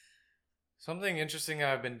Something interesting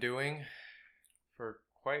I've been doing for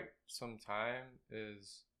quite some time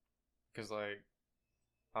is because I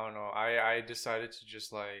don't know, I decided to just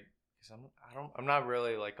cause I'm not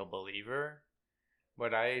really like a believer,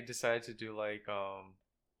 but I decided to do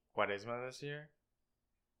Quaresma this year,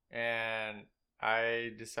 and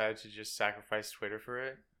I decided to just sacrifice Twitter for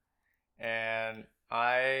it, and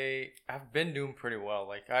I've been doing pretty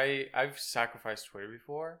well. I've sacrificed Twitter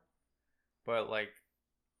before, but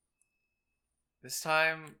this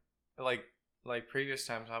time, like previous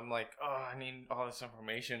times, I'm like, oh, I need all this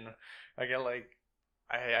information. I get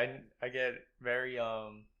I get very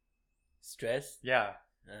Stress? yeah.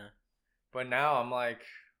 Uh, But now I'm like,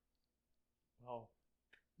 oh,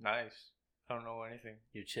 nice. I don't know anything.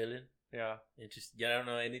 you're chilling? Yeah. Interesting. You don't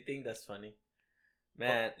know anything? That's funny. Well,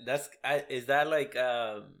 Man, is that like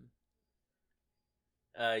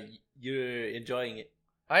you're enjoying it?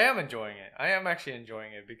 I am enjoying it. I am actually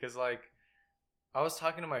enjoying it because I was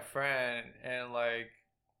talking to my friend and I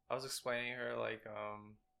was explaining her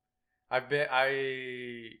I've been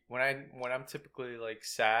I when I'm typically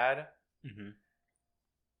sad, Mm-hmm.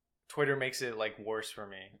 Twitter makes it worse for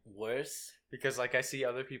me Worse? because I see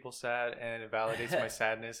other people sad and it validates my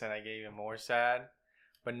sadness and I get even more sad.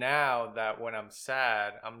 But now that when I'm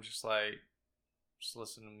sad, I'm just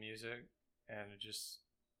listen to music and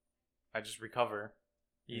I just recover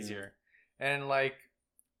easier. And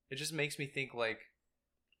it just makes me think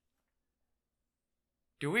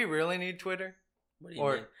do we really need Twitter? What do you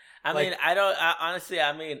Or mean? I like mean, I don't. Honestly,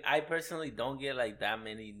 I mean, I personally don't get like that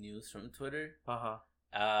many news from Twitter. uh-huh.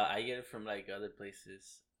 I get it from like other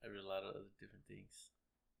places. I read a lot of other different things.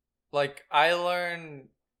 I learn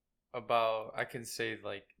about I can say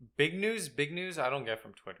big news I don't get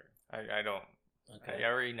from Twitter. I don't. Okay. I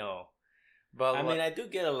already know. But I mean, I do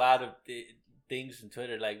get a lot of things from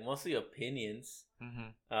Twitter, like mostly opinions.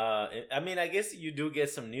 mhm. I mean, I guess you do get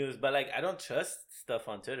some news, but like, I don't trust stuff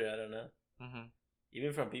on Twitter. I don't know, Mhm.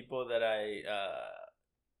 even from people that I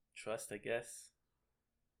trust. I guess.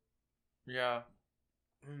 Yeah.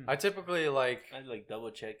 Mm. I typically I like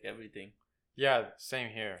double check everything. yeah, same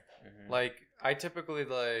here. Mm-hmm. I typically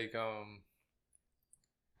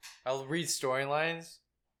I'll read storylines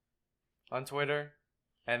on Twitter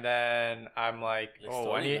and then I'm like, Like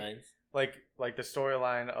 "Oh, I need storylines, the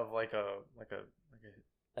storyline of like a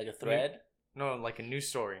thread. no, like a news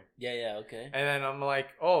story." Yeah, yeah, okay. And then I'm like,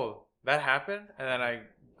 "Oh, that happened?" And then I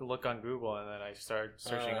look on Google and then I start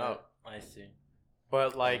searching up. I see.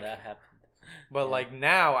 But Oh, that happened. But Yeah.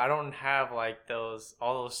 now I don't have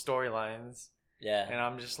all those storylines, Yeah. and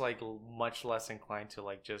I'm just much less inclined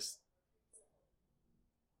to just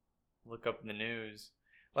look up the news.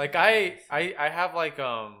 I have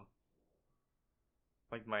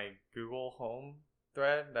my Google Home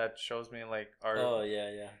thread that shows me articles. Oh yeah,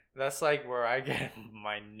 yeah. That's where I get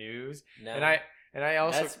my news, No. and I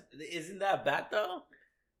also Isn't that bad though?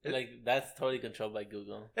 Like that's totally controlled by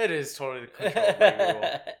Google. it is totally controlled by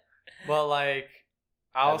Google, but I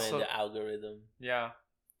I also mean the algorithm. yeah.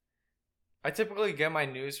 I typically get my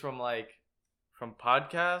news from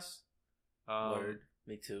podcasts. Word.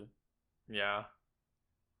 Me too. Yeah.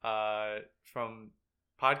 From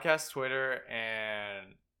podcast, Twitter,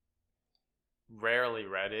 and rarely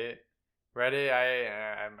Reddit. Reddit,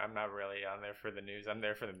 I'm not really on there for the news. I'm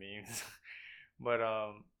there for the memes. But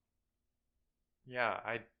yeah,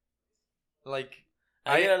 I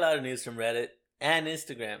get a lot of news from Reddit and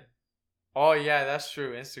Instagram. Oh yeah, that's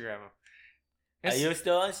true. Instagram. Are you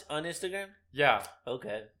still on Instagram? Yeah.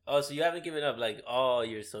 Okay. Oh, so you haven't given up like all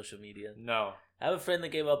your social media? No. I have a friend that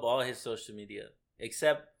gave up all his social media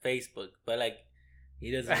except Facebook, but like he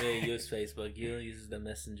doesn't really use Facebook. He only uses the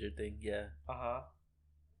messenger thing. Yeah. Uh-huh.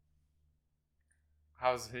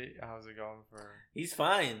 How's it going for? He's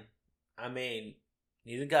fine. I mean,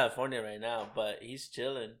 he's in California right now, but he's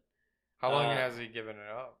chilling. How long has he given it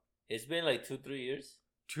up? It's been like 2-3 years.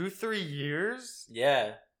 2-3 years? Yeah.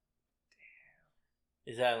 Damn.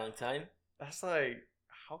 Is that a long time? That's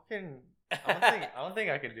how can I don't think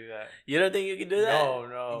I can do that. You don't think you can do that?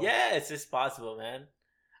 No. Yeah, it's just possible, man.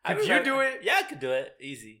 Could you do it? Yeah, I could do it.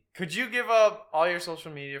 Easy. Could you give up all your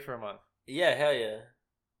social media for a month? Yeah, hell yeah.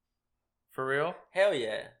 For real? Hell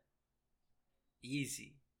yeah.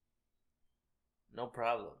 Easy. No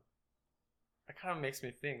problem. That kind of makes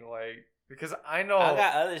me think because I know I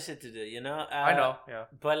got other shit to do, you know? I know, yeah.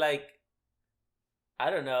 But like, I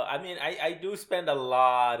don't know. I mean, I do spend a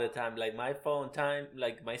lot of time. Like my phone time,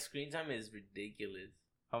 like my screen time is ridiculous.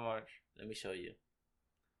 How much? Let me show you.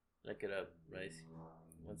 Look it up, Rice.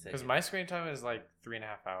 1 second. Because my screen time is 3.5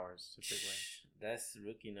 hours typically. That's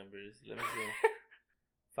rookie numbers. Let me see.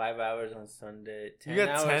 5 hours on Sunday. You 10 got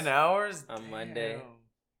hours 10 hours on Monday. Damn.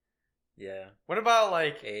 Yeah. What about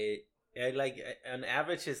like 8. Like on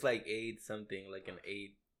average, it's like 8 something, like an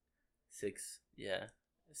 8, 6, yeah,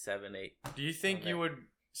 7, 8. do you think you would?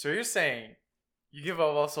 So you're saying you give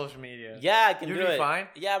up all social media? Yeah, I can You'd do be it. fine?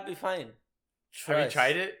 Yeah, I'll be fine. Have you Trust.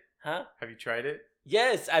 tried it? Huh? Have you tried it?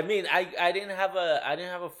 Yes, I mean, I didn't have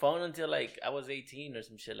a phone until like I was 18 or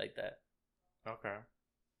some shit like that. Okay.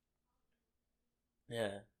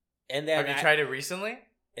 Yeah, and then Have you tried it recently?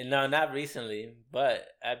 No, not recently, but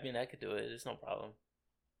I mean, I could do it. It's no problem.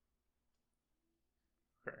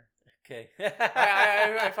 Okay.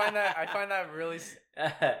 I find that really.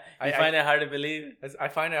 You find it hard to believe? I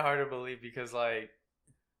find it hard to believe because like,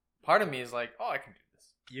 part of me is like, oh, I can do this.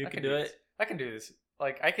 You can do it. I can do this.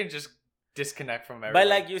 Like, I can just disconnect from everyone. But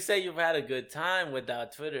like you say, you've had a good time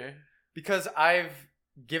without Twitter. Because I've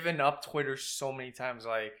given up Twitter so many times.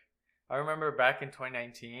 Like, I remember back in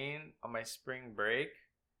 2019 on my spring break,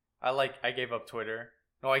 I gave up Twitter.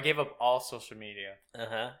 No, I gave up all social media.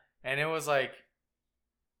 And it was like,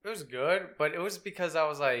 it was good, but it was because I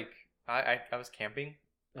was like, I was camping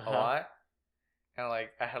a lot, and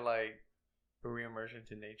like I had like a reimmersion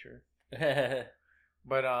to nature.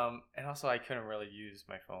 But and also I couldn't really use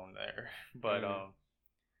my phone there. But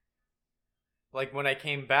like when I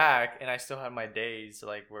came back and I still had my days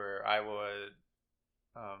like where I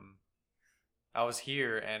was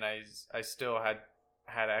here and I still had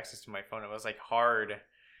access to my phone. It was like hard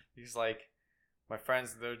because like my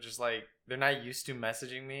friends, they're just like, they're not used to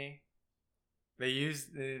messaging me.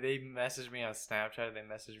 They message me on Snapchat, they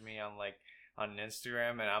message me on like on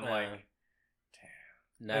Instagram, and I'm like,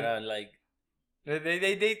 damn. Not on like.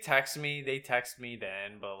 They text me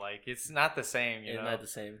then, but like it's not the same, you know. It's not the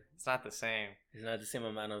same. It's not the same. It's not the same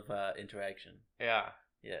amount of interaction. Yeah.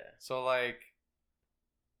 Yeah. So like,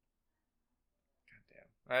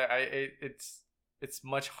 goddamn, it's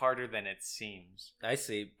much harder than it seems. I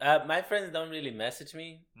see. My friends don't really message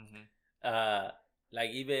me.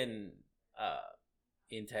 Like even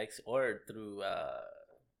in text or through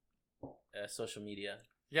social media.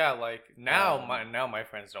 Yeah, like now my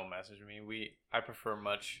friends don't message me. I prefer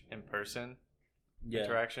much in person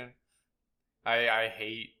interaction. I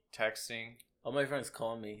hate texting. All my friends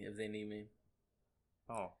call me if they need me.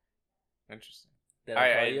 Oh, interesting. They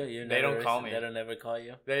don't call you? They don't call me. They don't ever call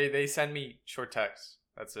you? They send me short texts.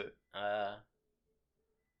 That's it.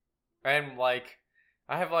 And like,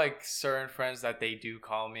 I have like certain friends that they do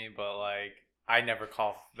call me, but like I never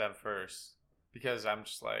call them first because I'm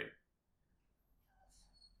just like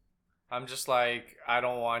I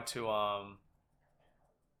don't want to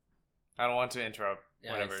interrupt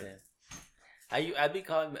whatever. I'd be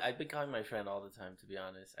calling my friend all the time, to be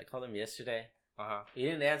honest. I called him yesterday. He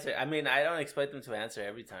didn't answer. I mean, I don't expect him to answer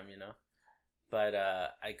every time, you know. But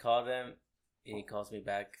I called him, he calls me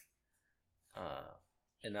back,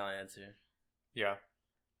 and I'll answer. Yeah.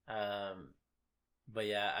 But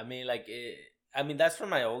yeah, I mean, like that's for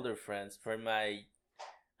my older friends. For my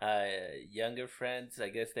younger friends, I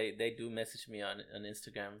guess they do message me on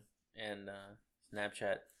Instagram and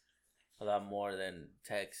Snapchat a lot more than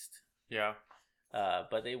text. Yeah.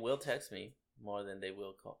 But they will text me more than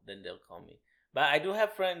they'll call me. But I do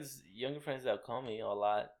have younger friends that call me a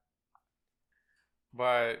lot.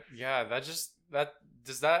 But yeah,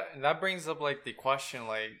 that brings up like the question,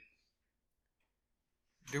 like,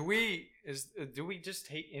 do we just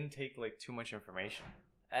intake like too much information?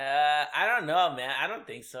 I don't know, man. I don't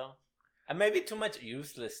think so. Maybe too much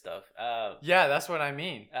useless stuff. Yeah, that's what I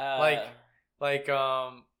mean. Not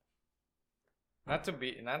to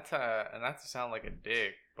sound like a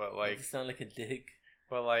dick, but like, to sound like a dick.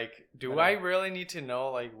 But like, do I really need to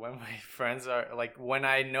know like when my friends are like when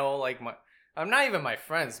I know like I'm not even my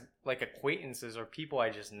friends, like acquaintances or people I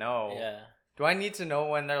just know. Yeah. Do I need to know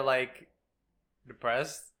when they're like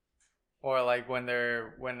depressed, or like when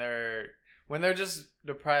they're just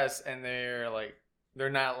depressed and they're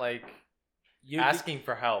not like asking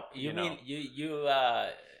for help? You mean you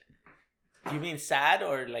mean sad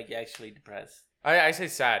or like actually depressed? I say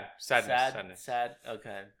sadness. Sad.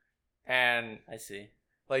 Okay. And I see.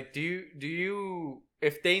 Like, do you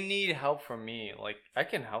if they need help from me, like I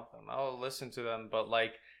can help them. I'll listen to them, but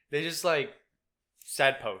like they just like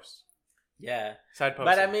sad posts. Yeah. Sad posts.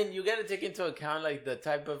 But I mean, you got to take into account like the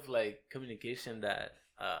type of like communication that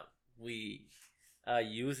we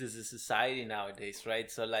use as a society nowadays, right?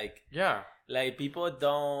 So like, yeah, like people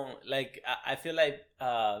don't like. I feel like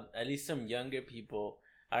at least some younger people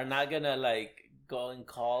are not gonna like go and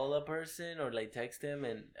call a person or like text them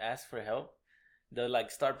and ask for help. They'll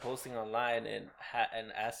like start posting online and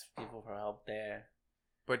ask people for help there.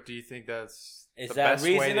 But do you think that's Is the that best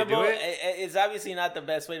reasonable? way to do it? It's obviously not the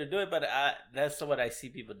best way to do it, but that's what I see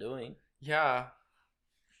people doing. Yeah.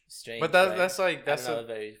 Strange. But right? that's like I don't know,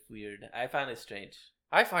 very weird. I find it strange.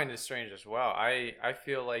 I find it strange as well. I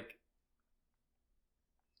feel like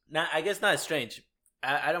I guess not strange.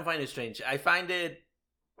 I don't find it strange. I find it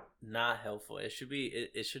not helpful. It should be.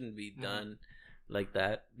 It shouldn't be done like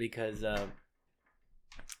that because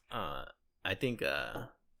I think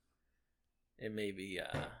it may be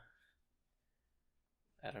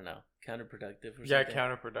I don't know, counterproductive or something.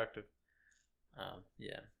 counterproductive.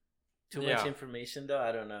 Yeah. Too much information though.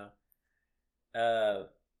 I don't know.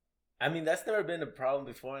 I mean, that's never been a problem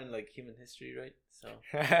before in like human history, right? So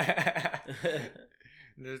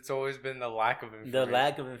it's always been the lack of information. The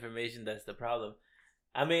lack of information, that's the problem.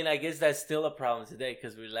 I mean, I guess that's still a problem today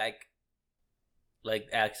because we lack like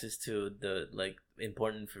access to the like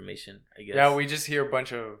important information. I guess. Yeah, we just hear a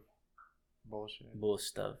bunch of bullshit. Bull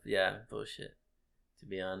stuff. Yeah, bullshit. To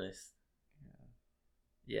be honest.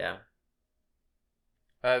 Yeah.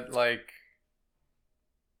 Like,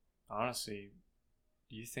 honestly,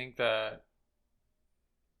 do you think that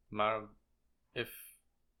amount of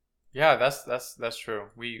that's true.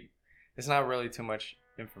 It's not really too much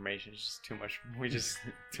information. It's just too much. We just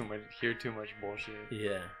hear too much bullshit.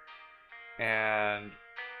 Yeah. And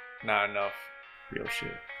not enough real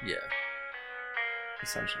shit. Yeah.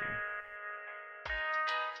 Essentially.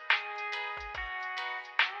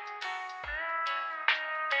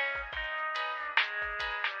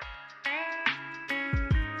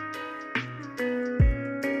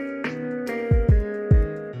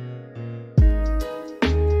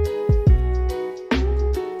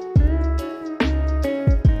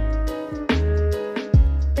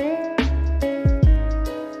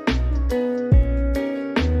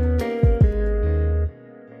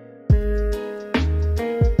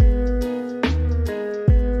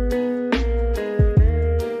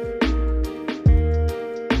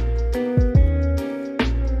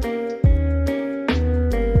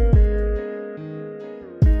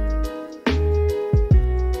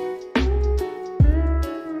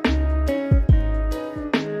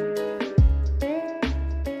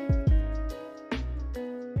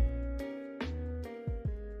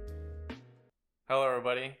 Hello,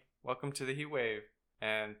 everybody. Welcome to the Heat Wave,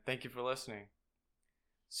 and thank you for listening.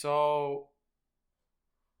 So,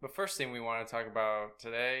 the first thing we want to talk about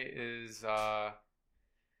today is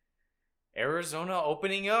Arizona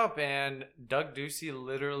opening up and Doug Ducey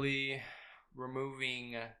literally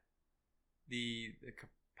removing the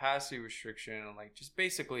capacity restriction. Like, just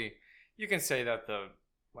basically, you can say that the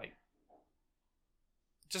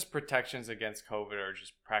just protections against COVID are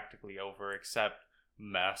just practically over, except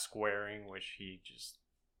mask wearing, which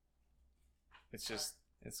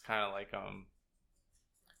it's kind of like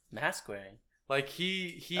mask wearing. Like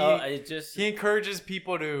he encourages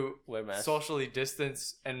people to wear masks, socially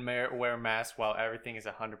distance and wear masks while everything is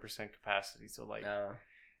 100% capacity. So like,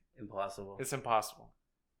 impossible. It's impossible.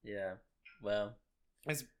 Yeah. Well,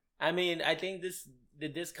 I mean, I think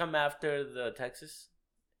did this come after the Texas?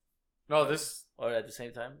 No, or at the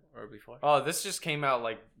same time or before? Oh, this just came out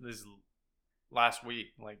like this last week.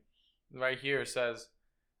 Like right here it says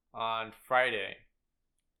on Friday.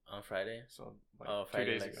 On Friday? So like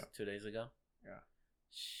Friday, 2 days ago. 2 days ago? Yeah.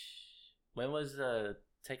 When was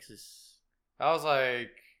Texas? That was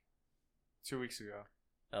like 2 weeks ago.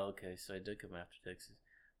 Oh, okay, so it did come after Texas.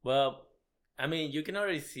 Well, I mean, you can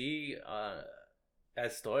already see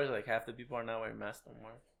at stores like half the people are not wearing masks no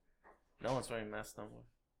more. No one's wearing masks no more.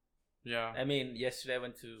 Yeah. I mean, yesterday I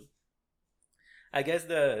went to. I guess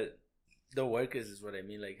the workers is what I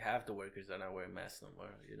mean. Like half the workers are not wearing masks no more.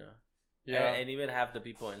 You know. Yeah. And even half the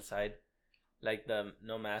people inside, like the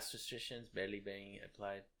no mask restrictions barely being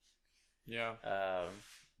applied. Yeah.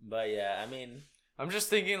 But yeah, I mean, I'm just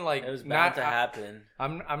thinking like it was bound to happen.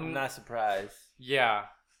 I'm not surprised. Yeah,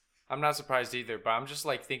 I'm not surprised either. But I'm just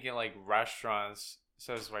like thinking like restaurants. It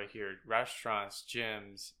says right here, restaurants,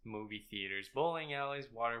 gyms, movie theaters, bowling alleys,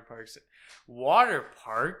 water parks. Water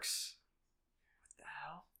parks? What the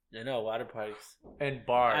hell? You know, water parks and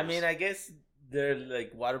bars. I mean, I guess they're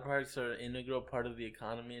like water parks are an integral part of the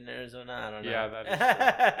economy in Arizona. I don't know. Yeah, that is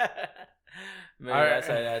true. Maybe that's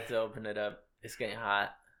why I had to open it up. It's getting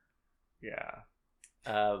hot. Yeah.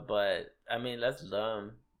 But I mean, that's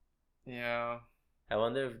dumb. Yeah. I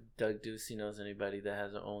wonder if Doug Ducey knows anybody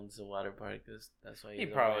that owns a water park. That's why he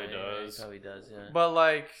probably does. He probably does. Yeah. But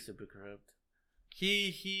like, super corrupt.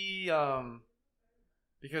 He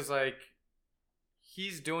because like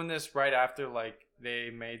he's doing this right after like they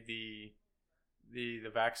made the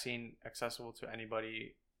vaccine accessible to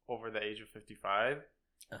anybody over the age of 55.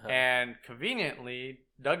 And conveniently,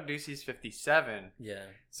 Doug Ducey's 57. Yeah.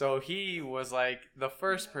 So he was like the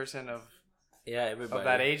first person of everybody of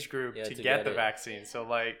that age group to get the vaccine. So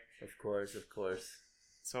like, of course.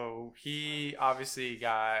 So he obviously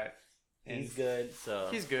got. He's good. So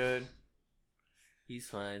he's good. He's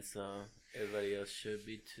fine. So everybody else should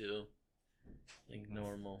be too. Like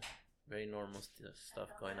normal, very normal stuff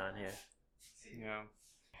going on here. Yeah.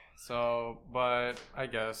 So, but I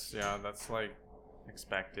guess that's like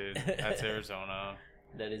expected. That's Arizona.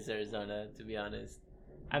 That is Arizona, to be honest.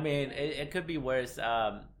 I mean, it could be worse.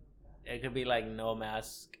 It could be like no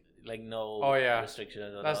mask, like no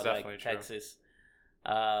restrictions. That's definitely like true. Texas.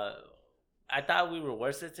 I thought we were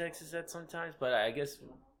worse than Texas at sometimes, but I guess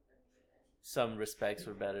some respects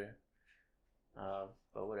were better.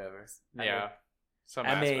 But whatever. Some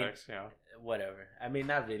aspects, whatever. I mean,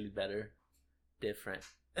 not really better. Different.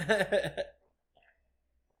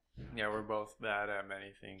 Yeah, we're both bad at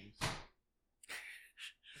many things.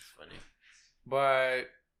 It's funny. But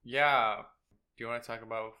yeah, do you want to talk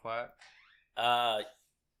about flat?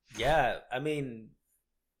 Yeah. I mean,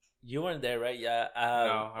 you weren't there, right? Yeah. No,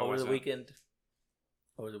 I over wasn't.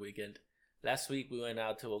 Over the weekend. Last week we went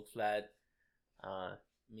out to Oak Flat.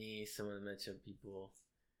 Me, some of the mentioned people,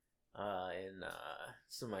 and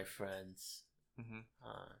some of my friends. Mm-hmm.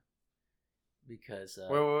 Because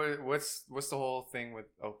wait, what's the whole thing with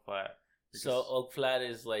Oak Flat? Because... So Oak Flat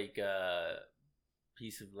is like a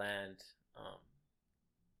piece of land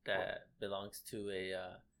that belongs to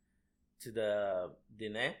the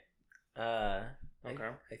Dene. Okay.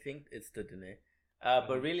 I think it's the Dene.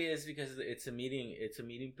 But really it's because it's a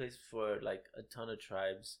meeting place for like a ton of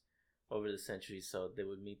tribes over the centuries, so they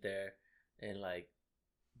would meet there and like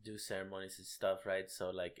do ceremonies and stuff, right?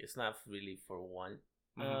 So like it's not really for one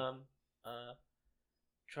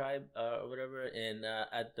tribe or whatever. And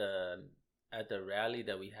at the rally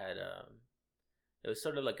that we had, it was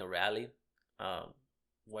sort of like a rally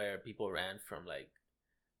where people ran from like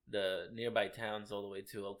the nearby towns all the way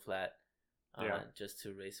to Oak Flat, just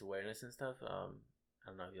to raise awareness and stuff. I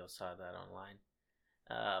don't know if y'all saw that online.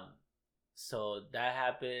 So that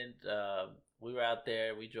happened. We were out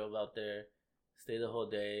there. We drove out there, stayed the whole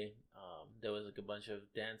day. There was like a bunch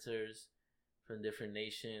of dancers from different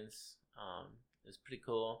nations. It was pretty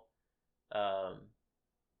cool.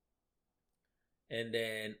 And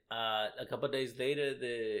then a couple of days later,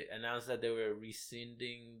 they announced that they were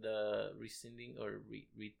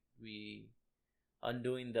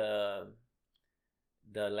undoing the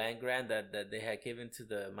land grant that they had given to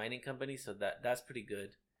the mining company. So that's pretty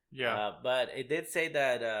good. Yeah. But it did say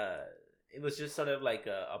that it was just sort of like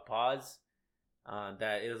a pause.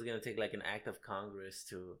 That it was gonna take like an act of Congress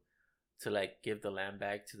to like give the land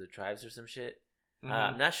back to the tribes or some shit. Mm-hmm.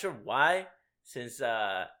 I'm not sure why, since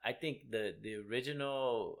I think the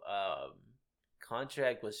original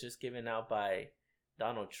contract was just given out by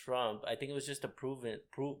Donald Trump. I think it was just approved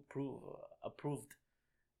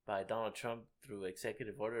by Donald Trump through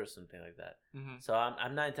executive order or something like that. Mm-hmm. So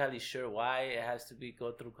I'm not entirely sure why it has to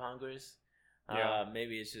go through Congress.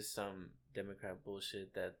 Maybe it's just some Democrat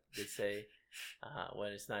bullshit that they say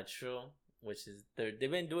when it's not true. Which is they've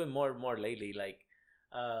been doing more and more lately. Like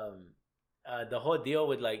the whole deal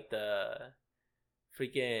with like the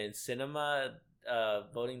freaking cinema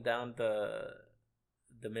voting down the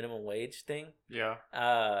minimum wage thing. Yeah.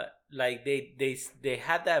 Like they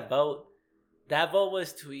had that vote. That vote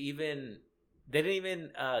was to even they didn't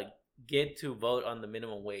even get to vote on the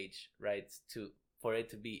minimum wage, right? For it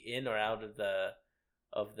to be in or out of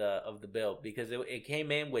the bill, because it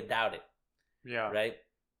came in without it. Yeah. Right.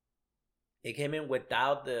 It came in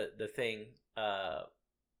without the thing,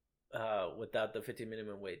 without the 15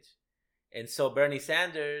 minimum wage, and so Bernie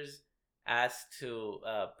Sanders asked to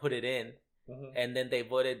put it in, and then they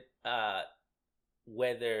voted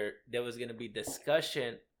whether there was going to be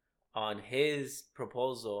discussion on his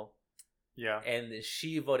proposal. Yeah, and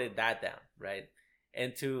she voted that down, right?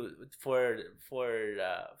 And for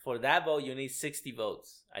that vote, you need 60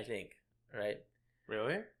 votes, I think, right?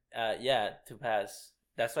 Really? Yeah, to pass.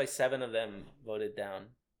 That's why 7 of them voted down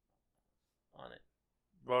on it.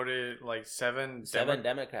 Voted like 7? 7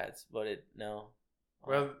 Democrats voted no.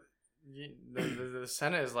 Well, the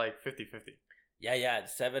Senate is like 50-50. Yeah,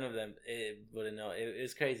 7 of them voted no.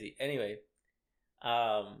 It's crazy. Anyway,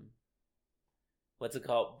 what's it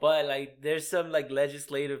called? But like, there's some like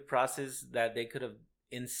legislative process that they could have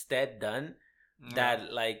instead done.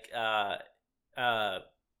 That like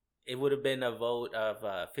it would have been a vote of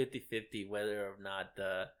 50-50 whether or not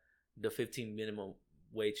the 15 minimum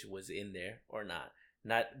wage was in there or not.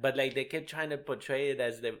 But like they kept trying to portray it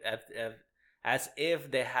as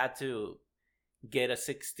if they had to get a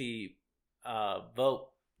 60 vote,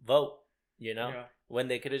 you know, when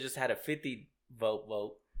they could have just had a 50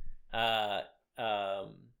 vote,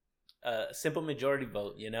 simple majority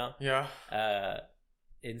vote, you know,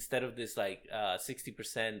 instead of this like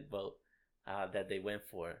 60% vote that they went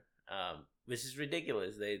for, which is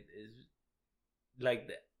ridiculous.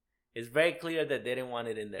 It's very clear that they didn't want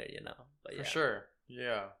it in there, you know. But for sure,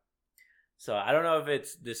 yeah. So I don't know if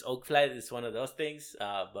it's this oak flight is one of those things,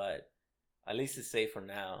 but at least it's safe for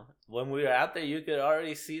now. When we were out there, you could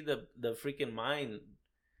already see the freaking mine.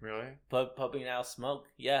 Really? Pumping out smoke.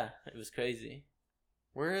 Yeah, it was crazy.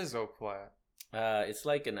 Where is Oak Flat? It's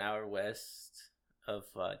like an hour west of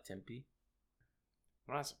Tempe.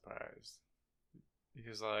 I'm not surprised.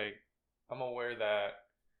 Because, like, I'm aware that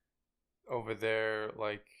over there,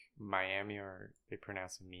 like, Miami, or they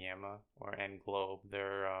pronounce it Miami, and Globe,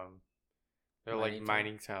 they're like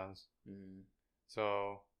mining towns. Mm.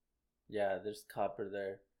 So... yeah, there's copper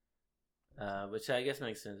there, which I guess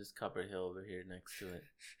makes sense. There's Copper Hill over here next to it,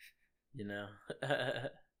 you know.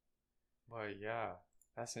 But yeah,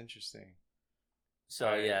 that's interesting.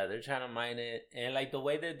 So yeah, they're trying to mine it, and like the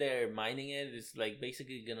way that they're mining it is like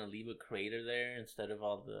basically gonna leave a crater there instead of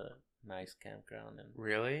all the nice campground. And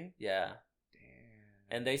really, yeah,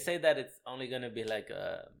 damn. And they say that it's only gonna be like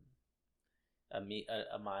a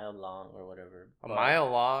mile long or whatever. Mile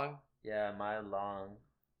long? Yeah, a mile long.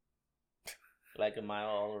 Like a mile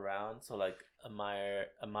all around, so like a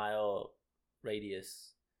mile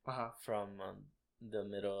radius from the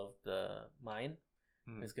middle of the mine.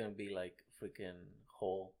 It's gonna be like a freaking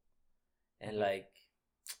hole, and like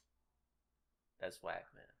that's whack,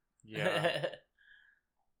 man. Yeah,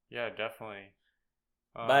 yeah, definitely.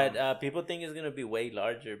 But people think it's gonna be way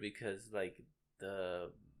larger because like the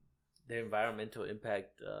environmental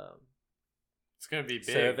impact. It's gonna be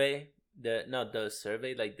big. Survey the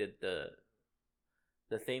survey like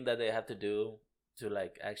the thing that they have to do to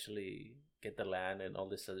like actually get the land and all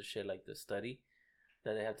this other shit, like the study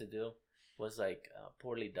that they have to do was like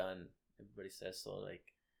poorly done. Everybody says so. Like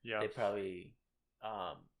they probably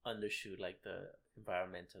undershoot like the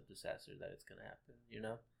environmental disaster that it's gonna happen. You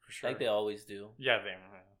know, for sure, like they always do. Yeah,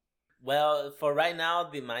 Well, for right now,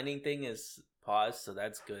 the mining thing is paused, so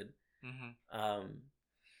that's good.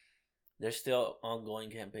 There's still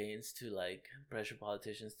ongoing campaigns to like pressure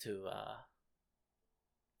politicians to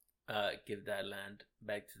give that land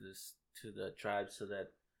back to the tribe so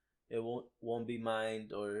that it won't be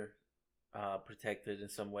mined or protected in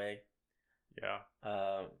some way. Yeah.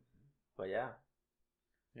 But yeah.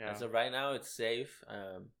 And so right now it's safe.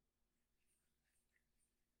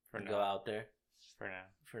 Go out there.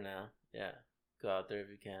 For now, yeah. Go out there if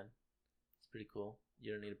you can. It's pretty cool.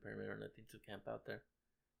 You don't need a permit or nothing to camp out there.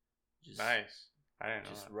 Just nice. I didn't know.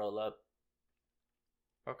 Just roll up.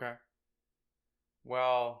 Okay.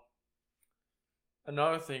 Well,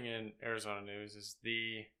 another thing in Arizona news is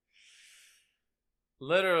the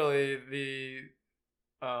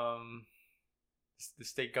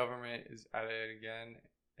state government is at it again,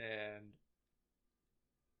 and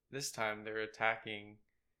this time they're attacking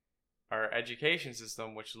our education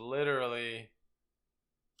system, which literally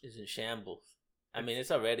is in shambles. I mean,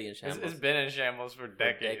 it's already in shambles. It's been in shambles for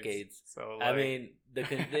decades. So like, I mean,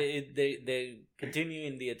 they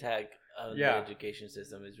continuing the attack on the education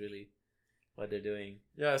system is really what they're doing.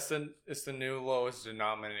 Yeah, it's the new lowest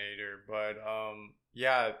denominator, but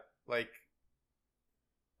like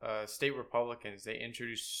state Republicans, they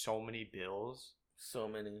introduced so many bills. So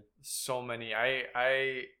many.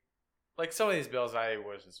 I like some of these bills. I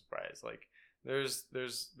wasn't surprised. Like there's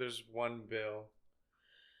one bill.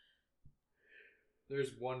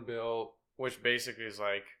 There's one bill which basically is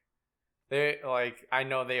like I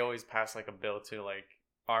know they always pass like a bill to like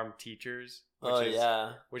arm teachers.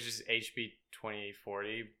 Which is HB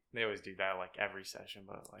 2040. They always do that like every session,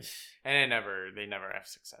 but like, and they never have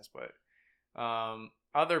success. But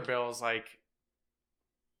other bills like,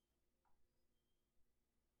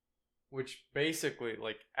 which basically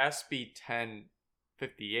like SB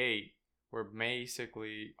 1058, where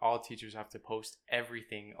basically all teachers have to post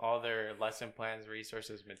everything, all their lesson plans,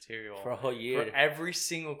 resources, material for a whole year, for every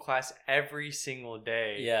single class, every single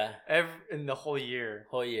day. Yeah, in the whole year.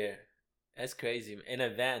 That's crazy in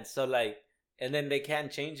advance. So like, and then they can't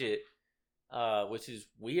change it, which is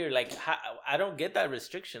weird. Like, I don't get that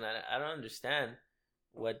restriction. I don't understand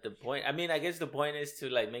what the point. I mean, I guess the point is to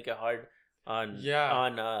like make it hard on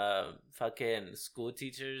fucking school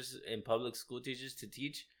teachers and public school teachers to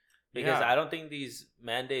teach. Because I don't think these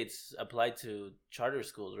mandates apply to charter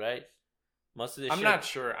schools, right? Most of the I'm not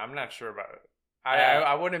sure about it.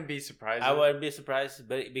 I wouldn't be surprised. I wouldn't be surprised,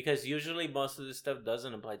 but because usually most of this stuff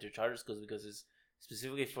doesn't apply to charter schools because it's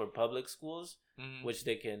specifically for public schools, which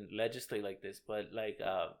they can legislate like this. But like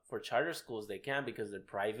for charter schools, they can because they're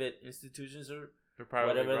private institutions or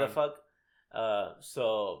whatever the fuck.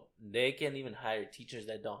 So they can even hire teachers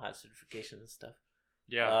that don't have certifications and stuff.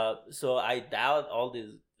 Yeah. So I doubt all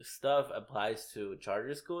this stuff applies to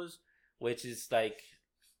charter schools, which is like,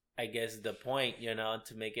 I guess the point,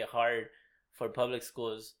 to make it hard for public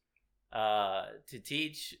schools to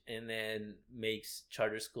teach, and then makes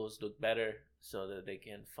charter schools look better so that they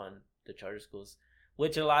can fund the charter schools,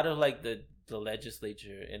 which a lot of like the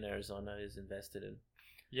legislature in Arizona is invested in.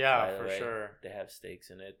 Yeah, for sure. They have stakes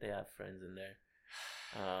in it. They have friends in there.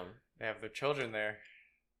 They have their children there.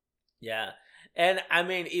 Yeah. And I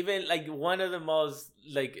mean, even like one of the most,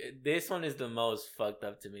 like, this one is the most fucked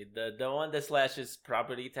up to me. The one that slashes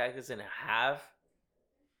property taxes in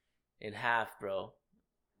half, bro.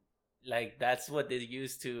 Like, that's what they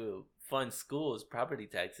use to fund schools, property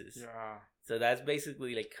taxes. Yeah. So that's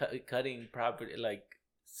basically like cutting property, like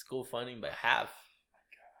school funding by half,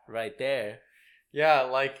 right there. Yeah,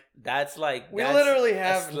 like that's like we literally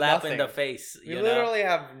have a slap nothing in the face. We literally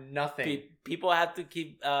have nothing. People have to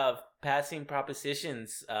keep passing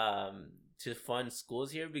propositions to fund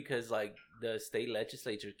schools here because like the state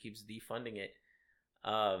legislature keeps defunding it,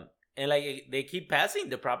 and like they keep passing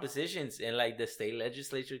the propositions, and like the state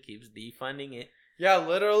legislature keeps defunding it. Yeah,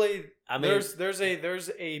 literally. I mean, there's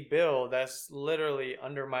a bill that's literally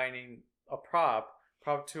undermining a Prop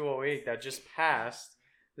 208 that just passed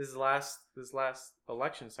this last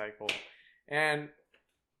election cycle, and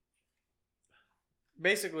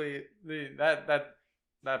basically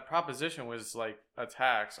that proposition was like a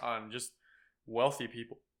tax on just wealthy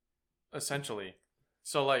people, essentially.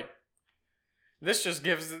 So like, this just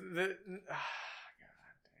gives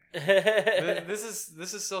this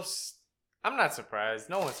is so. I'm not surprised.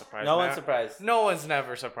 No one's surprised. No one's surprised. No one's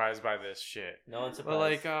never surprised by this shit. No one's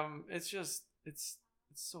surprised. But like, it's just it's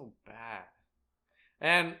so bad.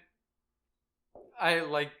 And I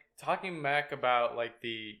like talking back about like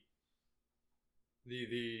the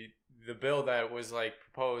bill that was like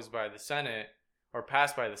proposed by the Senate or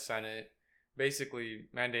passed by the Senate, basically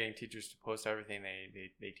mandating teachers to post everything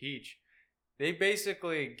they teach. They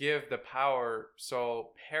basically give the power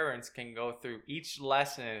so parents can go through each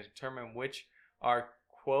lesson and determine which are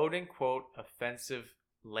quote unquote offensive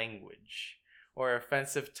language or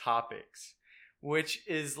offensive topics. Which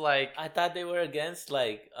is like, I thought they were against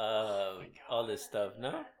like all this stuff.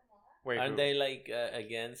 No, wait, aren't they like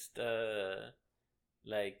against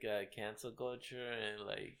like cancel culture and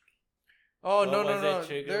like? Oh no.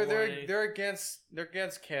 They're against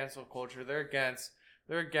cancel culture. They're against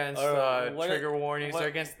trigger warnings. They're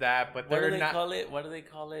against that. But they're not. What do they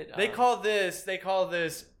call it? They call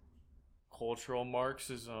this cultural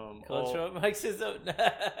Marxism. Marxism.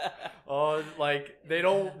 Like they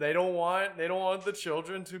don't want the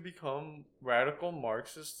children to become radical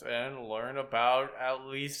Marxists and learn about at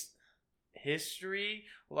least history.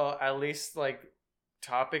 Well, at least like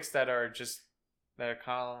topics that are kind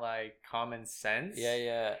of like common sense.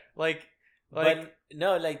 Yeah. But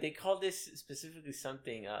no, like they call this specifically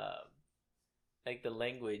something like the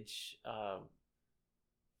language.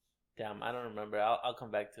 Damn, I don't remember. I'll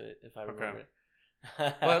come back to it if I remember.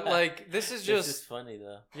 Okay. But like this is just this is funny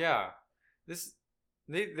though. Yeah,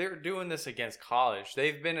 they're doing this against college.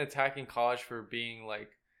 They've been attacking college for being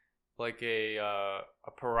like a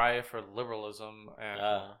pariah for liberalism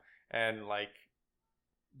and like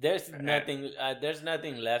there's nothing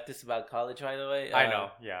leftist about college, by the way. I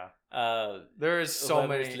know, yeah. There is so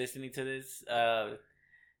many listening to this.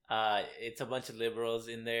 It's a bunch of liberals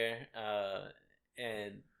in there,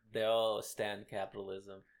 and they all stand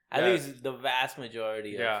capitalism. At least the vast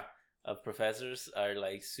majority of professors are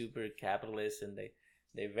like super capitalist, and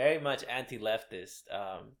they're very much anti-leftist.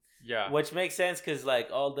 Which makes sense because like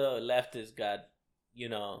all the leftists got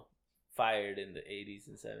fired in the 80s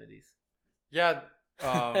and 70s. Yeah.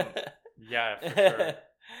 Yeah, for sure.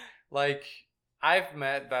 Like I've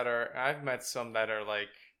met some that are like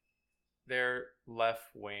they're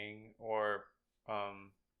left wing or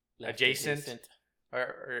adjacent.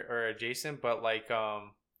 Or adjacent, but like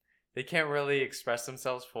they can't really express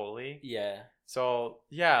themselves fully. Yeah. So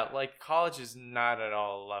yeah, like college is not at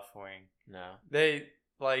all left wing. No. They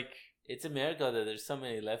like it's a miracle that there's so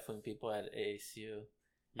many left wing people at ASU.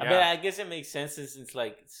 Yeah. I mean, I guess it makes sense since it's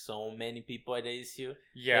like so many people at ASU.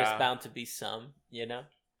 Yeah. There's bound to be some,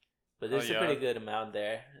 but there's a pretty good amount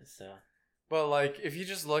there. So. But like, if you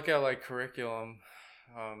just look at like curriculum,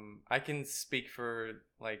 I can speak for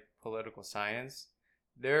like political science.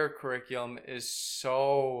 their curriculum is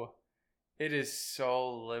so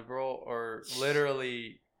liberal or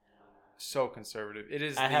literally so conservative. It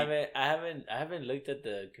is. I haven't looked at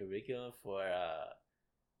the curriculum for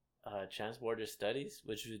transborder studies,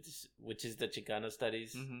 which is the Chicano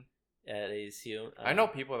studies at ASU. I know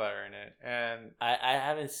people that are in it, and I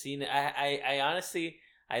haven't seen it. I honestly,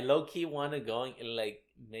 I low key want to go and like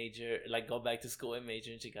major, like go back to school and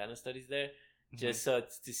major in Chicano studies there, just so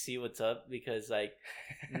to see what's up, because like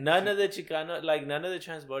none of the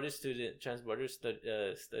transborder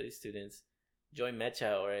study students join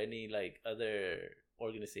Mecha or any like other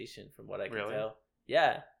organization, from what I can tell.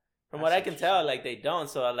 Yeah, from what I can tell, like they don't.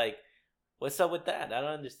 So I like, what's up with that? I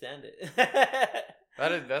don't understand it.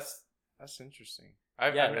 That's interesting.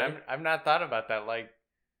 I've not thought about that. Like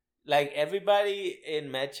everybody in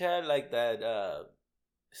Mecha, like that,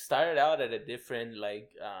 started out at a different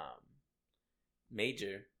like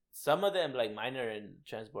major. Some of them like minor in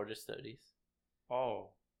transborder studies.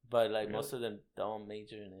 Oh, but like most of them don't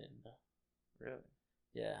major in it. Really?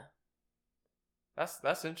 Yeah.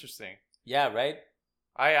 That's interesting. Yeah, right?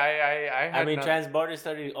 I mean, transborder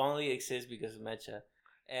study only exists because of Mecha.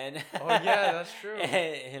 And oh yeah, that's true.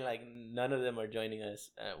 And like none of them are joining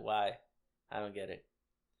us. Why? I don't get it.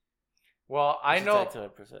 Well, I know to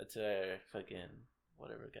our fucking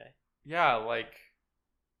whatever guy. Yeah, like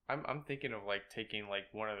I'm thinking of like taking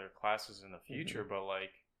like one of their classes in the future, but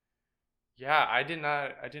like yeah, I did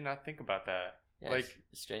not think about that. Yeah, like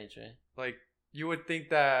it's strange, right? Like you would think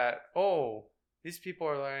that these people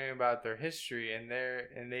are learning about their history and they're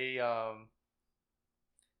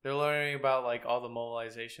learning about like all the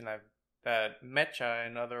mobilization that Mecha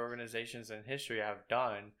and other organizations in history have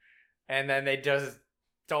done, and then they just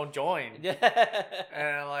don't join.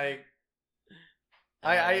 And like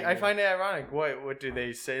I find it ironic. What do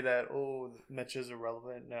they say that Mecha's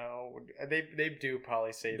irrelevant now? They do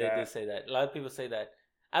probably say that. They do say that. A lot of people say that.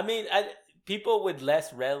 I mean, people with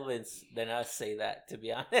less relevance than us say that, to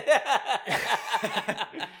be honest.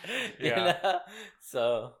 You know?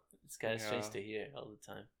 So it's kind of strange to hear all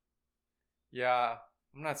the time. Yeah,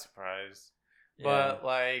 I'm not surprised. Yeah. But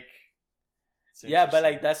like, but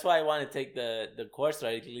like that's why I want to take the course, or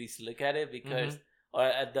at least look at it, because or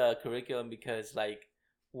at the curriculum, because like,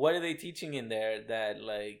 what are they teaching in there that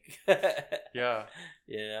like yeah,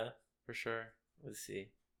 for sure. We'll see.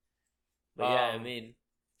 But I mean,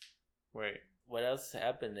 wait, what else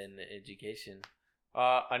happened in education?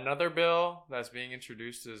 Another bill that's being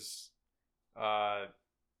introduced is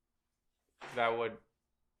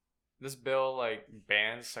this bill like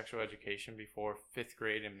bans sexual education before 5th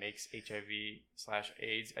grade and makes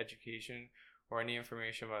HIV/AIDS education or any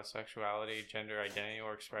information about sexuality, gender identity,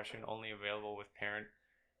 or expression only available with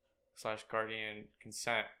parent/guardian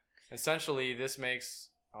consent. Essentially, this makes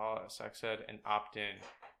sex ed an opt-in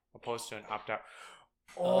opposed to an opt-out.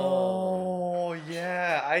 Oh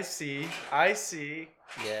yeah, I see.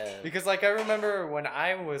 Yeah. Because like I remember when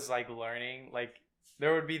I was like learning, like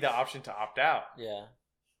there would be the option to opt out. Yeah.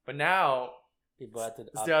 But now people have to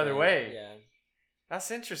it's the other way. Yeah. That's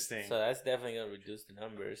interesting. So that's definitely gonna reduce the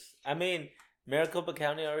numbers. I mean, Maricopa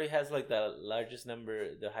County already has like the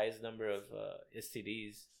highest number of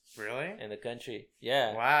STDs. Really? In the country.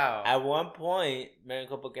 Yeah. Wow. At one point,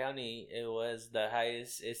 Maricopa County, it was the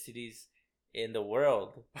highest STDs in the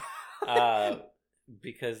world.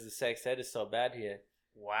 Because the sex ed is so bad here.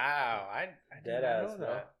 Wow. I didn't know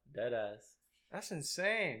that. Deadass. That's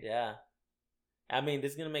insane. Yeah. I mean,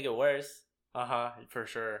 this is gonna make it worse. For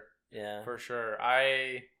sure. Yeah. For sure.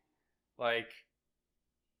 I'm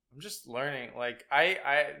just learning. Like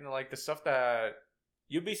I like the stuff that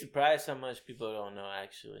you'd be surprised how much people don't know,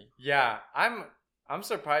 actually. Yeah, I'm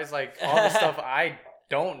surprised like all the stuff I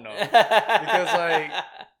don't know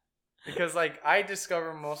because I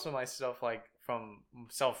discover most of my stuff like from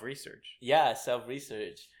self-research. Yeah,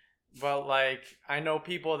 self-research. But like I know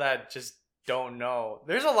people that just don't know.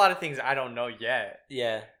 There's a lot of things I don't know yet.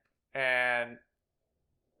 Yeah. And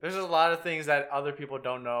there's a lot of things that other people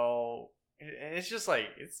don't know. And it's just like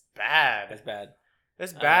it's bad. It's bad.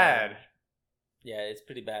 It's bad. Yeah, it's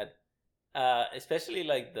pretty bad. Especially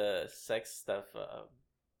like the sex stuff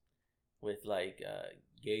with like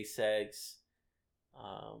gay sex,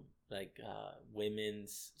 like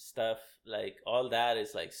women's stuff, like all that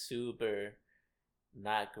is like super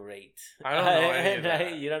not great. I don't know any of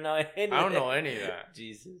that. You don't know any of that? I don't know any of that.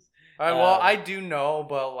 Jesus. Well, I do know,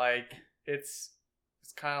 but like it's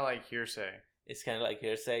kind of like hearsay. It's kind of like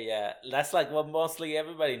hearsay, yeah. That's like what mostly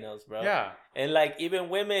everybody knows, bro. Yeah. And like even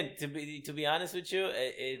women, to be honest with you,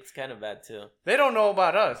 it's kind of bad too. They don't know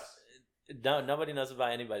about us. No, nobody knows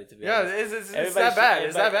about anybody, to be Yeah, honest. it's that bad.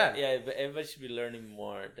 It's that bad. Yeah, but everybody should be learning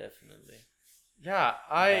more, definitely. Yeah,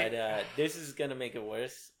 But this is gonna make it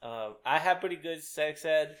worse. I have pretty good sex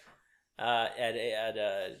ed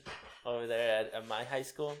at over there at my high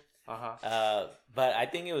school. But I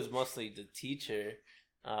think it was mostly the teacher,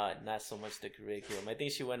 not so much the curriculum. I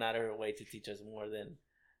think she went out of her way to teach us more than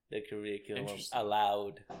the curriculum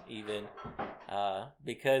allowed, even.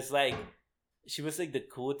 Because like she was like the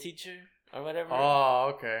cool teacher or whatever.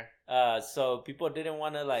 Oh, okay. So people didn't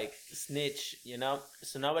want to like snitch, you know.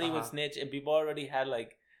 So nobody would snitch, and people already had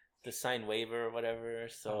like the signed waiver or whatever.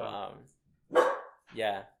 So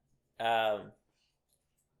yeah.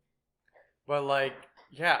 But like,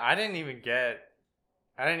 yeah, I didn't even get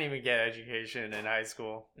education in high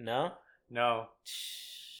school. No.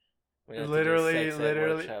 Literally.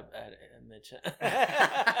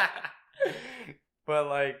 But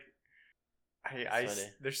like, I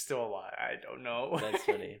there's still a lot I don't know. That's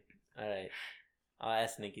funny. All right, I'll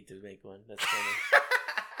ask Nikki to make one. That's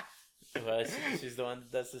funny. Well, she's the one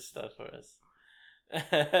that does this stuff for us.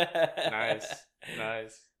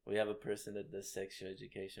 Nice. We have a person that does sexual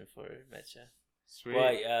education for Mecha. Sweet.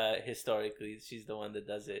 Well, historically, she's the one that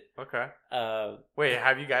does it. Okay. Wait,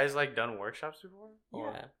 have you guys like done workshops before?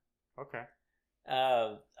 Yeah. Okay.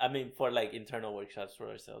 I mean, for like internal workshops for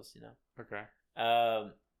ourselves, you know. Okay.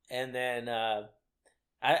 And then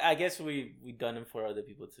I guess we done them for other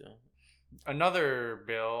people too. Another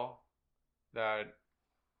bill that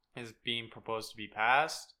is being proposed to be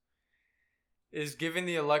passed is giving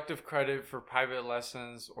the elective credit for private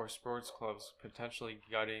lessons or sports clubs, potentially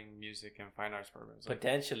gutting music and fine arts programs.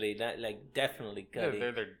 Potentially, not like definitely gutting.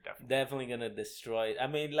 They're definitely gonna destroy it. I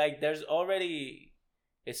mean, like there's already,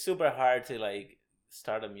 it's super hard to like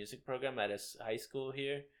start a music program at a high school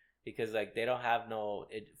here because like they don't have no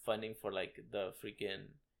funding for like the freaking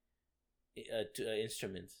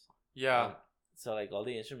instruments. Yeah. So like all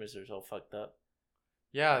the instruments are so fucked up.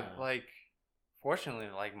 Yeah, like fortunately,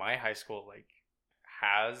 like my high school like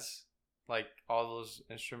has like all those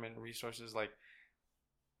instrument resources. Like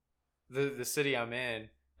the city I'm in,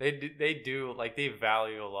 they do like they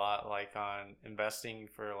value a lot like on investing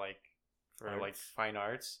for like fine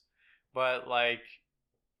arts. But like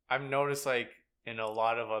I've noticed like in a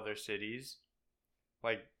lot of other cities,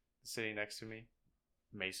 like the city next to me,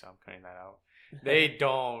 Mesa, I'm cutting that out. They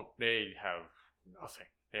have nothing.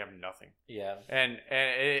 They have nothing. Yeah. And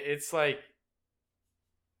it's like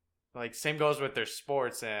same goes with their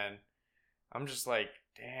sports, and I'm just like,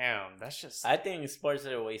 damn, that's just. I think sports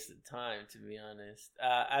are a waste of time, to be honest.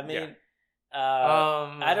 I mean,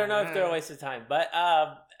 I don't know if they're a waste of time, but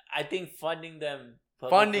I think funding them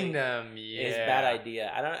is a bad idea.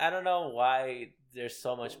 I don't know why there's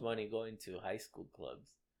so much money going to high school clubs.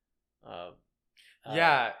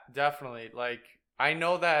 Yeah, definitely. Like I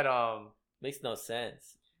know that makes no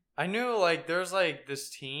sense. I knew like there's like this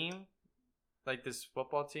team, like this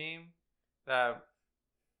football team that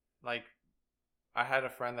like I had a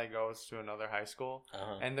friend that goes to another high school,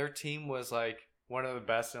 and their team was like one of the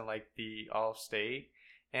best in like the all state,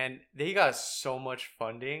 and they got so much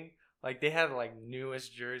funding. Like they had like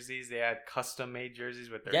newest jerseys, they had custom made jerseys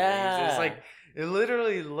with their names. It's like it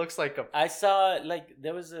literally looks like a. I saw like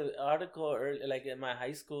there was an article early, like in my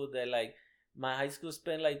high school that like my high school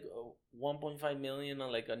spent like 1.5 million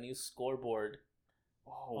on like a new scoreboard,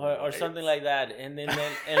 or something like that, and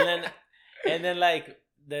then like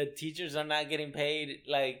the teachers are not getting paid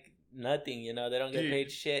like nothing, you know, they don't get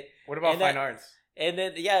paid shit. What about fine arts? And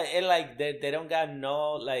then and like they don't got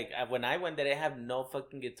no like when I went there they have no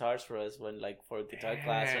fucking guitars for us when like for guitar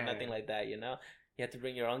class or nothing like that, you know. You have to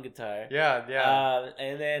bring your own guitar. Yeah.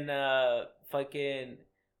 And then fucking,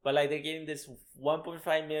 but like they're getting this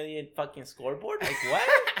 1.5 million fucking scoreboard. Like what?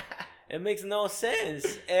 It makes no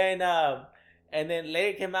sense. And then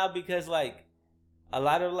later came out because like a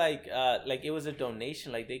lot of like it was a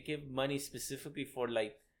donation. Like they give money specifically for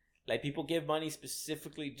like people give money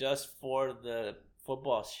specifically just for the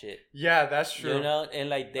football shit. Yeah, that's true. You know, and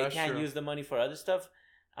like they can't use the money for other stuff.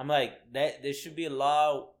 I'm like that. There should be a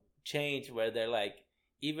law change where they're like,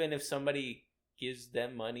 even if somebody gives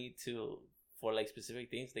them money for like specific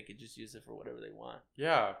things, they could just use it for whatever they want.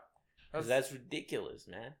 Yeah, because that's ridiculous,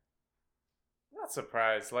 man. I'm not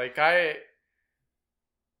surprised. Like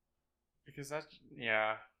because that's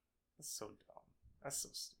so dumb. That's so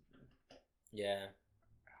stupid. Yeah.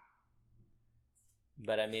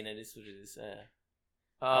 But I mean, it is what it is.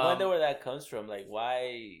 I wonder where that comes from. Like,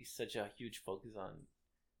 why such a huge focus on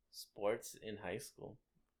sports in high school?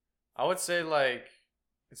 I would say like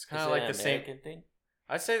it's kind of like the American same thing.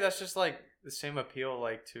 I'd say that's just like the same appeal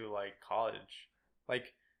like to like college.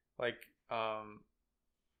 Like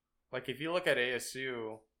like if you look at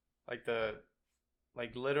ASU,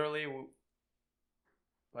 like literally,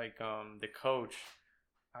 like the coach,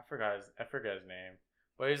 I forgot his name,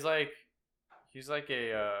 but he's like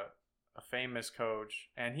a famous coach,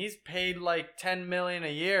 and he's paid like 10 million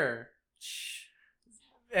a year,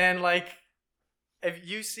 and like if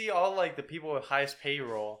you see all like the people with highest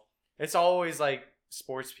payroll, it's always like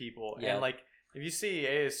sports people, Yeah. and like if you see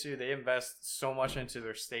ASU, they invest so much into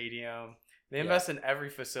their stadium, they invest in every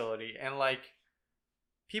facility, and like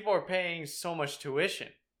people are paying so much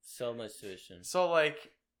tuition. So much tuition. So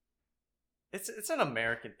like, it's an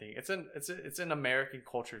American thing. It's an American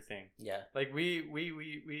culture thing. Yeah. Like we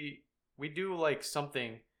do like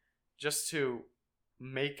something just to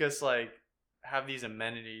make us like have these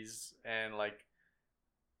amenities, and like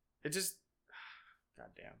it just,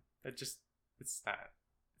 goddamn, it's not.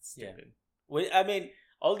 It's stupid. Yeah. I mean,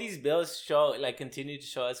 all these bills continue to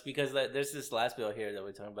show us, because like, there's this last bill here that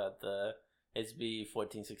we're talking about, the SB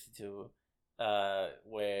 1462,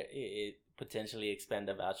 where it potentially expand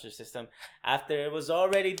the voucher system after it was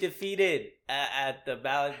already defeated at the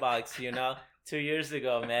ballot box, 2 years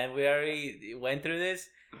ago, man. We already went through this,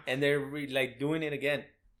 and they're like doing it again.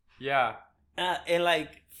 Yeah. And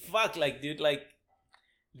like, fuck, like, dude, like,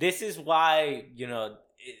 this is why,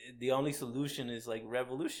 the only solution is like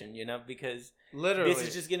revolution, because literally this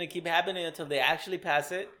is just gonna keep happening until they actually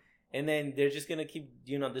pass it, and then they're just gonna keep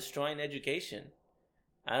destroying education.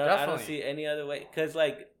 I don't see any other way, because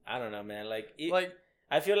like, I don't know, man, like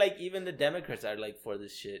I feel like even the Democrats are like for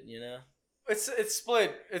this shit. It's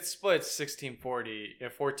split 1640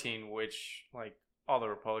 14, which like all the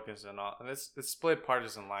Republicans and all, and it's split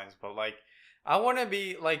partisan lines, but like I want to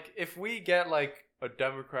be like, if we get like a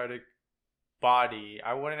Democratic body,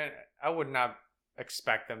 I would not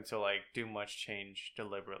expect them to like do much change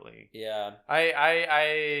deliberately. Yeah.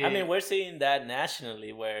 I mean, we're seeing that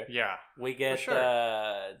nationally, where we get sure.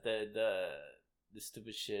 the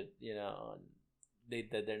stupid shit,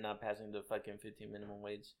 that they're not passing the fucking 15 minimum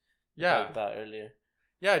wage. We talked about earlier.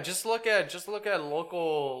 Yeah, just look at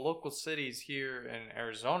local cities here in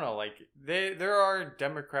Arizona. Like there are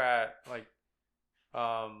Democrat like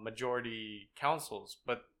majority councils,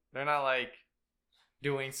 but they're not like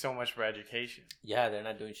doing so much for education. Yeah, they're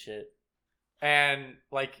not doing shit. And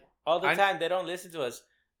like all the time, they don't listen to us.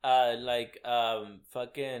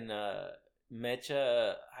 Fucking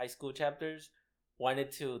Mecha high school chapters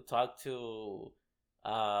wanted to talk to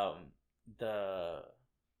the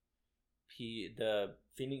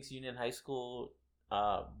Phoenix Union High School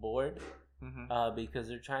board, because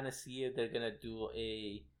they're trying to see if they're gonna do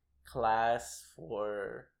a class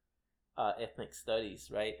for ethnic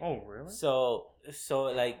studies, right? Oh, really? So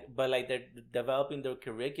like, but like they're developing their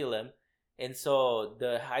curriculum, and so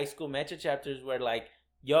the high school Mecha chapters were like,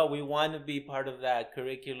 yo, we want to be part of that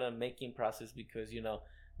curriculum making process, because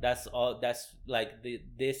that's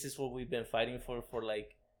this is what we've been fighting for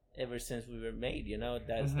like ever since we were made.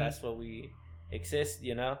 That's what we exist.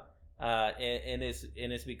 And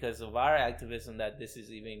it's because of our activism that this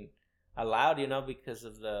is even allowed. Because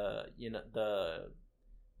of the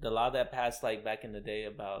law that passed like back in the day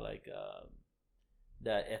about like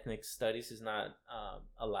that ethnic studies is not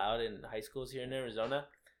allowed in high schools here in Arizona.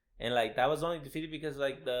 And like that was only defeated because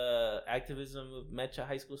like the activism of Mecha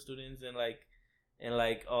high school students and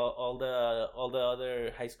all the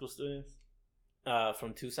other high school students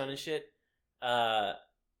from Tucson and shit,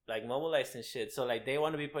 like mobilized and shit. So like they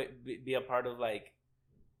want to be a part of like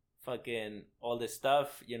fucking all this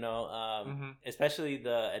stuff, especially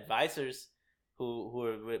the advisors who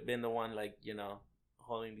have been the one like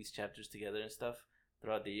holding these chapters together and stuff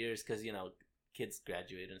throughout the years, because kids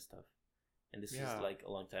graduate and stuff. And this is like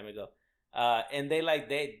a long time ago, and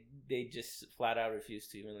they just flat out refuse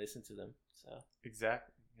to even listen to them. So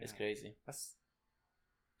exactly, it's crazy.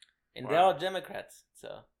 And wow. They're all Democrats.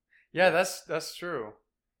 So that's true,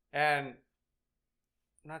 and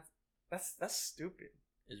that's stupid.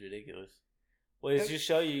 It's ridiculous. Well, it's just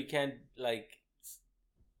show you can't like.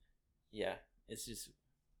 Yeah, it's just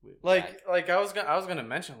weird. Like I was gonna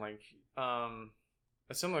mention like a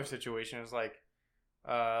similar situation is like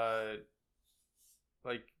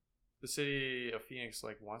the city of Phoenix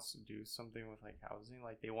like wants to do something with like housing,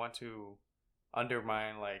 like they want to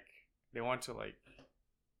undermine, like they want to like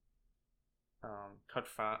cut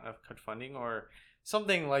funding or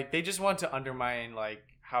something, like they just want to undermine like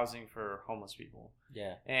housing for homeless people.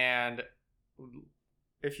 Yeah. And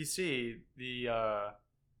if you see the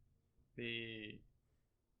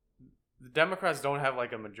Democrats don't have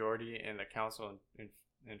like a majority in the council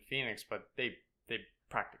in Phoenix, but they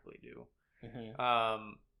practically do.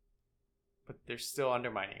 Mm-hmm. But they're still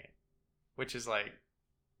undermining it. which is like,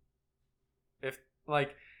 if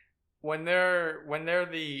like when they're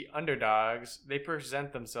the underdogs, they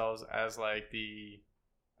present themselves as like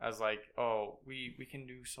oh, we can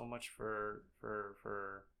do so much for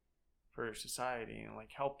society and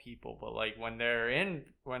like help people, but like when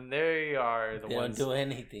they are the they ones, don't do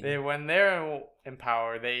anything. when they're in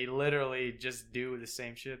power, they literally just do the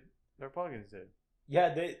same shit the Republicans did.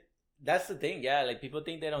 Yeah, that's the thing. Yeah, like people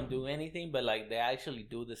think they don't do anything, but like they actually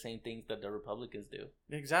do the same things that the Republicans do.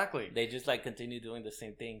 Exactly. They just like continue doing the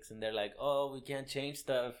same things, and they're like, "Oh, we can't change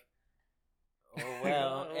stuff." Oh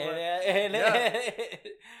well,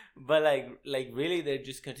 but like really, they're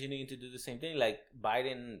just continuing to do the same thing. Like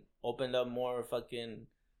Biden opened up more fucking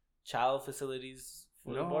child facilities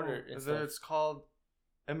for the border. It's called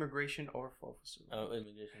immigration overflow facility. Oh,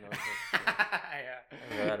 immigration overflow.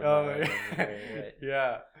 Yeah.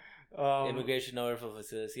 Yeah. Immigration overflow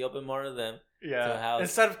facilities. He opened more of them. Yeah.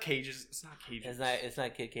 Instead of cages, it's not cages. It's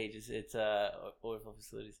not kid cages. It's overflow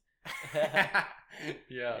facilities.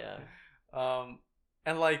 Yeah.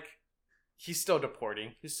 And like he's still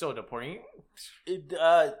deporting.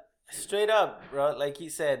 Straight up, bro. Like he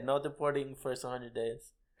said, no deporting first 100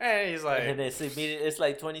 days. And he's like, and it's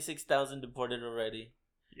like 26,000 deported already.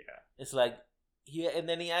 Yeah. It's like and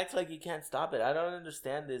then he acts like he can't stop it. I don't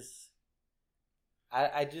understand this.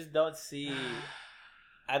 I just don't see.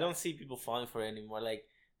 I don't see people falling for it anymore. Like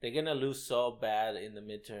they're gonna lose so bad in the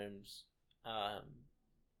midterms.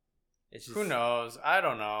 It's just, who knows? I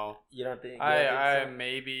don't know. You don't think? I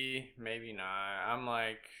maybe not. I'm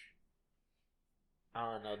like, I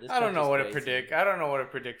don't know. I don't know what to predict. I don't know what to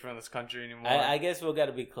predict from this country anymore. I guess we'll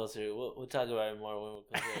gotta be closer. We'll talk about it more when we're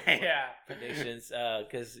closer. Yeah. Predictions.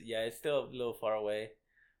 Because it's still a little far away.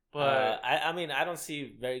 But I mean, I don't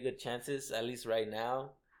see very good chances, at least right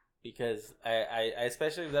now, because I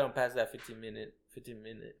especially if they don't pass that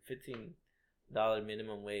 $15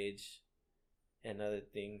 minimum wage and other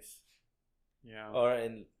things. Yeah. Or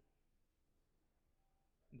in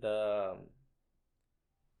the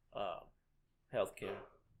healthcare.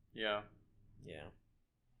 Yeah. Yeah.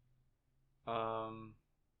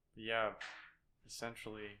 Yeah.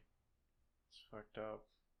 Essentially, it's fucked up.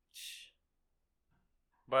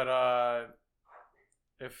 But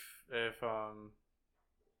if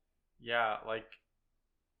yeah, like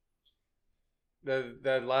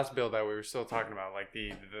the last bill that we were still talking about, like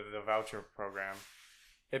the voucher program,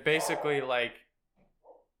 it basically like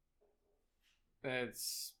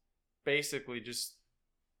it's basically just,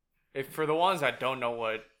 if for the ones that don't know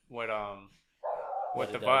what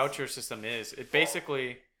the voucher system is, it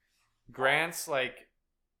basically grants like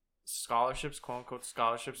scholarships, quote unquote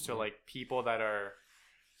scholarships, to like people that are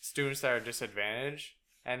students that are disadvantaged,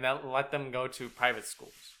 and then let them go to private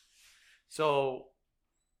schools. So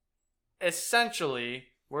essentially,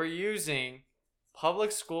 we're using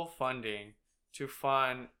public school funding to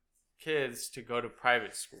fund kids to go to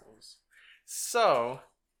private schools. So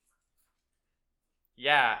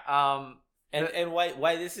yeah, and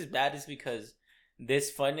why this is bad is because this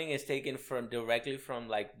funding is taken directly from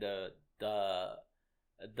like the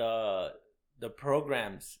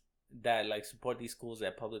programs that like support these schools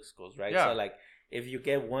at public schools, right? Yeah. So like if you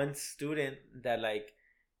get one student that like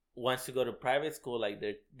wants to go to private school, like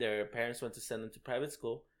their parents want to send them to private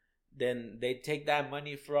school, then they take that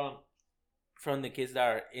money from the kids that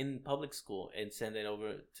are in public school and send it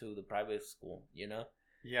over to the private school, you know?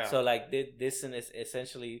 Yeah. So like this is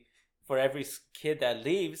essentially for every kid that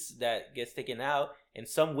leaves that gets taken out, and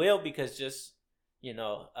some will because just, you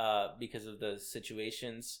know, because of the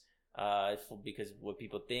situations, because what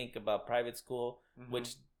people think about private school, mm-hmm.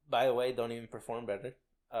 which by the way don't even perform better.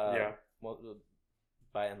 Yeah. Well,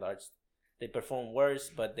 by and large, they perform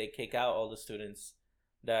worse, but they kick out all the students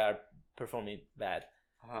that are performing bad.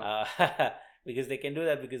 Because they can do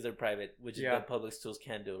that because they're private, which the public schools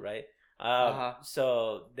can't do, right?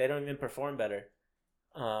 So they don't even perform better.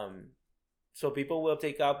 So people will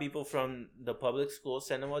take out people from the public schools,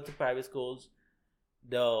 send them out to private schools.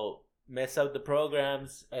 They'll mess up the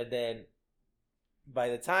programs, and then by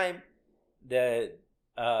the time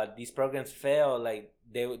these programs fail, like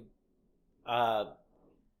they would,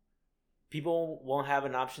 people won't have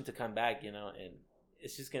an option to come back, you know, and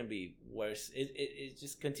it's just gonna be worse. It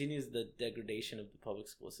just continues the degradation of the public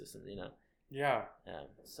school system, you know. Yeah.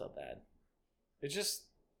 It's so bad. It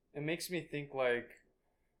makes me think like,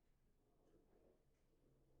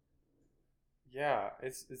 yeah,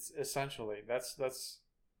 it's essentially that's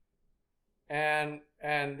and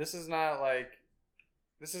this is not like,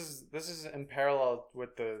 this is in parallel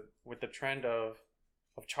with the trend of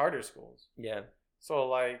charter schools. Yeah. So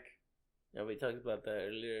like, yeah, we talked about that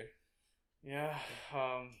earlier. Yeah.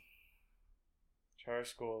 Charter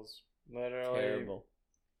schools, literally terrible.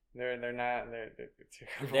 They're not they're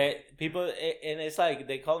terrible. People, and it's like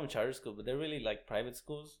they call them charter school, but they're really like private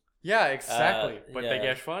schools. Yeah, exactly. But they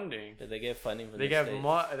get funding. But they get funding from they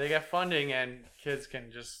get funding, and kids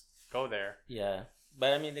can just go there. Yeah,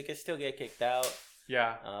 but I mean, they can still get kicked out.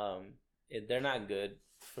 Yeah. They're not good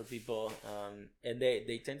for people. And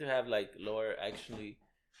they tend to have like lower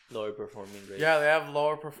performing rates. Yeah, they have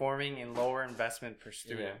lower performing and lower investment per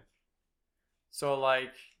student. Yeah. So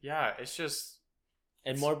like, yeah, it's just.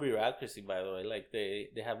 And more bureaucracy, by the way. Like they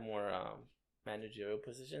have more managerial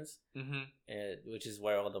positions, which is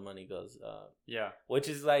where all the money goes. Yeah. Which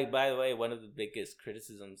is like, by the way, one of the biggest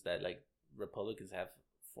criticisms that like Republicans have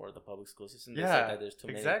for the public school system. Yeah. That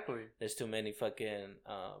there's too many fucking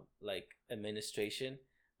like administration.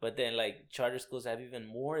 But then like charter schools have even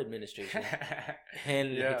more administration,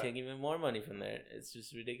 and they take even more money from there. It's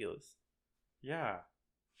just ridiculous. Yeah.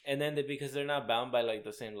 And then because they're not bound by like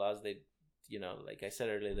the same laws, they. You know, like I said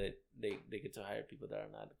earlier, that they get to hire people that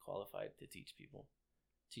are not qualified to teach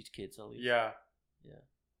kids at least. Yeah.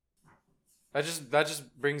 That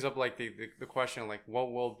just brings up like the question, like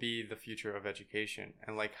what will be the future of education,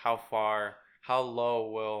 and like how low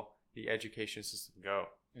will the education system go?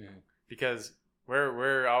 Because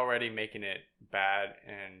we're already making it bad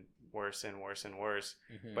and worse and worse and worse.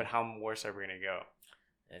 But how worse are we gonna go?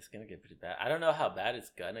 It's gonna get pretty bad. I don't know how bad it's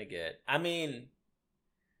gonna get. I mean.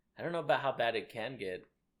 I don't know about how bad it can get.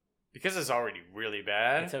 Because it's already really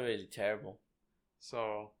bad. It's already terrible.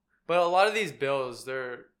 So, but a lot of these bills,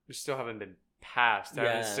 they still haven't been passed.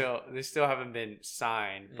 They still haven't been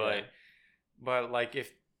signed. But like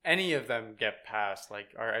if any of them get passed,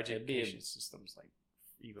 like our education system's like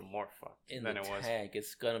even more fucked than it was.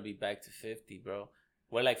 It's gonna be back to 50, bro.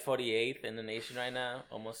 We're like 48th in the nation right now,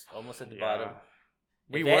 almost at the bottom.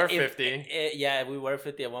 We were 50. We were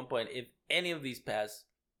 50 at one point. If any of these pass.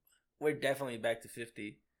 We're definitely back to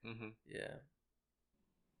 50. Yeah.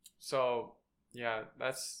 So yeah,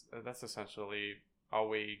 that's essentially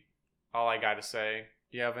all I got to say.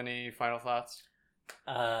 Do you have any final thoughts?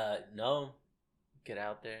 No. Get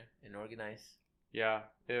out there and organize. Yeah.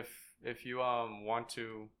 If you want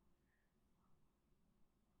to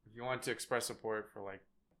express support for like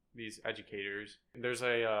these educators, there's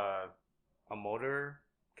a motor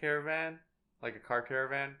caravan, like a car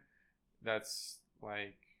caravan, that's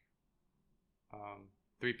like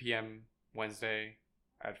 3 p.m. Wednesday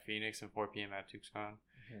at Phoenix and 4 p.m. at Tucson.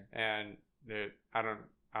 And I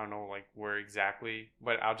don't know like where exactly,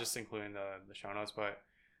 but I'll just include in the show notes. But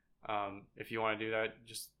if you want to do that,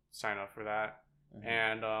 just sign up for that.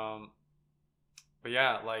 And but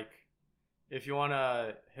yeah, like if you want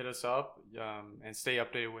to hit us up and stay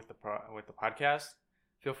updated with the podcast,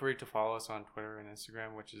 feel free to follow us on Twitter and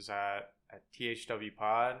Instagram, which is at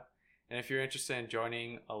THWPod. And if you're interested in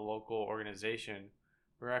joining a local organization,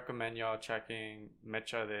 we recommend y'all checking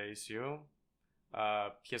Mecha de ASU,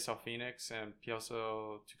 PSL Phoenix, and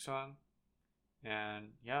PSL Tucson.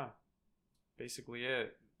 And yeah, basically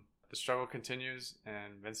it. The struggle continues,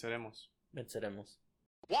 and venceremos.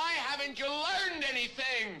 Why haven't you learned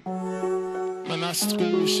anything? Man, that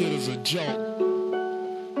school shit is a joke.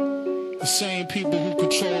 The same people who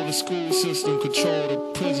control the school system control the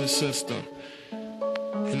prison system.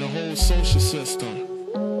 And the whole social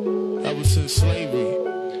system, ever since slavery.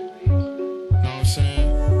 You know what I'm saying?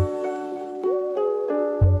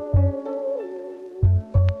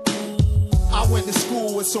 I went to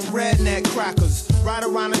school with some redneck crackers. Right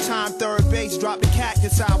around the time Third Base dropped the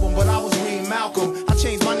Cactus album, but I was reading Malcolm. I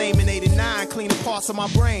changed my name in '89, cleaning parts of my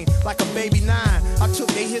brain like a baby 9. I took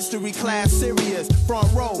their history class serious,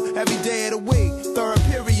 front row every day of the week. Third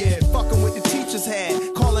period, fucking with the teacher's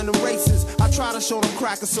head, calling them racist. I tried to show them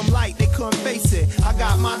crackers some light, they couldn't face it. I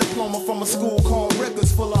got my diploma from a school called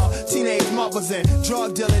Rickers, full of teenage mothers and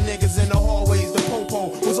drug dealing niggas in the hallways. The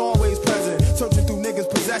popo was always present, searching through niggas'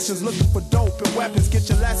 possessions, looking for dope and weapons. Get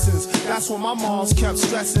your lessons. That's what my moms kept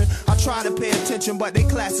stressing. I tried to pay attention, but their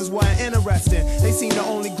classes weren't interesting. They seem to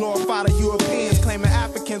only glorify the Europeans, claiming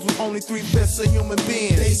Africans was only 3/5 of human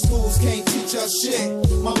beings. They schools can't teach us shit.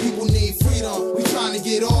 My people need freedom. We trying to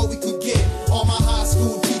get all we could get. All my high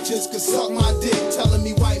school teachers could suck my dick, telling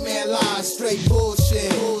me white man lies, straight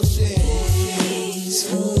bullshit. These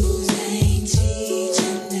schools ain't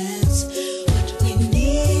teaching us what we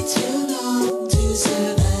need to know to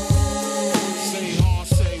survive.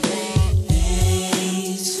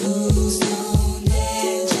 These schools don't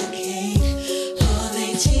educate, all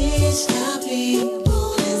they teach the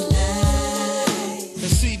people is lies.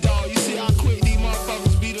 And see, dog, you see how quick these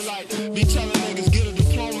motherfuckers be telling niggas get a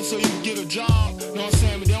diploma so you can get a job. You know what I'm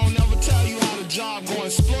saying? But they don't never tell you how the job gonna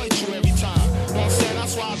exploit you every time. You know what I'm saying?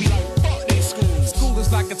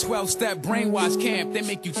 12-step brainwash camp. They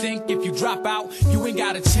make you think if you drop out, you ain't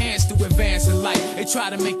got a chance to advance in life. They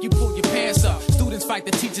try to make you pull your pants up. Students fight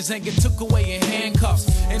the teachers and get took away in handcuffs.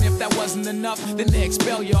 And if that wasn't enough, then they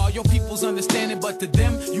expel you. All your people's understanding, but to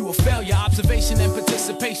them, you a failure. Observation and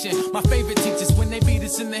participation. My favorite teachers, when they beat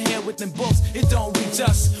us in the head with them books, it don't reach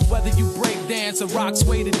us. Whether you break dance or rock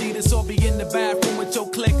suede Adidas or be in the bathroom with your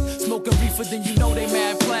clique, smoking reefer, then you know they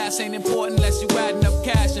mad. Class ain't important unless you adding up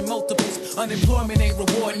cash and multiples. Unemployment ain't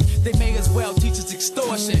rewarding. They may as well teach us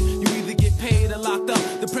extortion. You either get paid or locked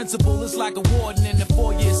up. The principal is like a warden in the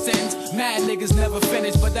 4-year sentence. Mad niggas never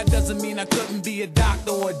finish, but that doesn't mean I couldn't be a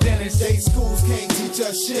doctor or a dentist. State schools can't teach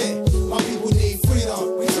us shit. My people need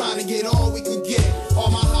freedom. We trying to get all we could get.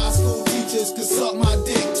 All my high school teachers could suck my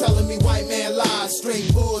dick, telling me white man lies,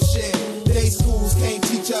 straight bullshit. Day schools can't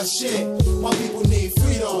teach us shit. My people need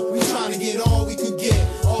freedom. We trying to get all we could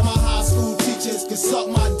get. All my high school teachers could suck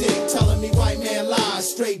my dick, telling me white man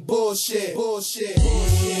lies, straight bullshit. Bullshit.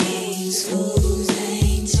 Day schools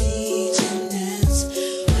ain't teaching us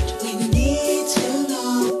what we need to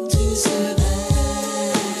know to survive.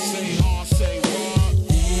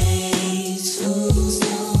 Day schools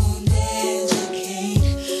don't educate,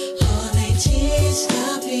 all they teach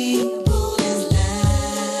the people is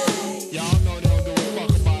lies. Y'all know they don't give a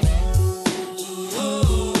fuck about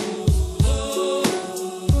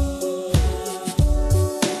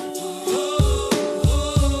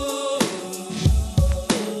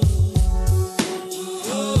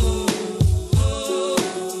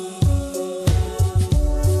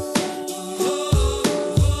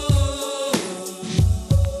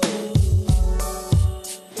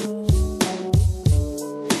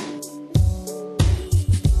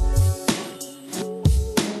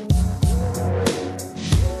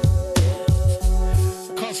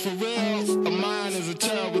for real, a mind is a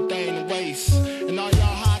terrible thing to waste. And all y'all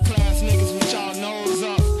high class niggas with y'all nose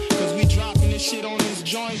up, cause we dropping this shit on this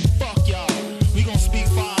joint, fuck y'all. We gon' speak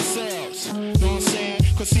for ourselves, know what I'm saying?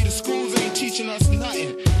 Cause see, the schools ain't teaching us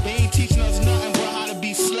nothing. They ain't teaching us nothing but how to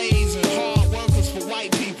be slaves and hard workers for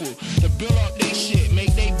white people, to build up their shit,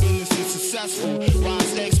 make their businesses successful,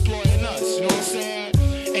 whilst they exploiting us, you know what I'm saying?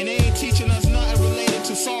 And they ain't teaching us nothing related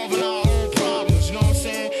to solving our own problems, you know what I'm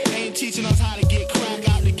saying? They ain't teaching us how to get crack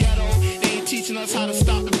out the ghetto. They ain't teaching us how to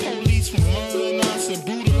stop the police from murdering us and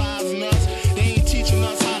brutalizing us. They ain't teaching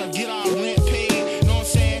us how to get our rent paid, you know what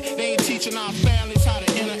I'm saying? They ain't teaching our families how to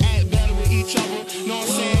interact better with each other, you know what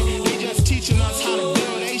I'm saying? They just teaching us how to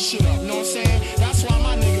build their shit up, you know what I'm saying? That's why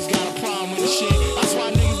my niggas got a problem with the shit. That's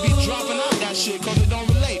why niggas be dropping out that shit, cause it don't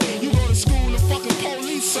relate. You go to school, the fucking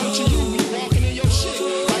police searching you, you walking in your shit.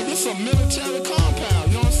 Like this a military compound,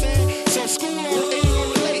 you know what I'm saying? So school ain't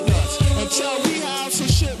gonna relate to us until we have some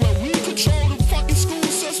shit where we control the fucking school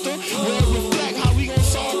system, where it reflect how we gonna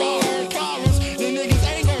solve our own problems. Then niggas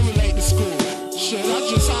ain't gonna relate to school. Shit, that's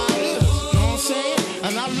just how it is, you know what I'm saying?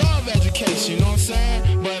 And I love education, you know what I'm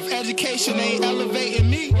saying? But if education ain't elevating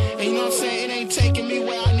me, and you know what I'm saying, it ain't taking me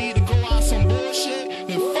where I need to go out some bullshit,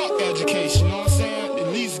 then fuck education, you know what I'm saying? At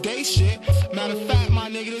least they shit. Matter of fact, my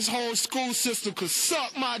nigga, this whole school system could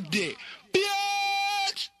suck my dick.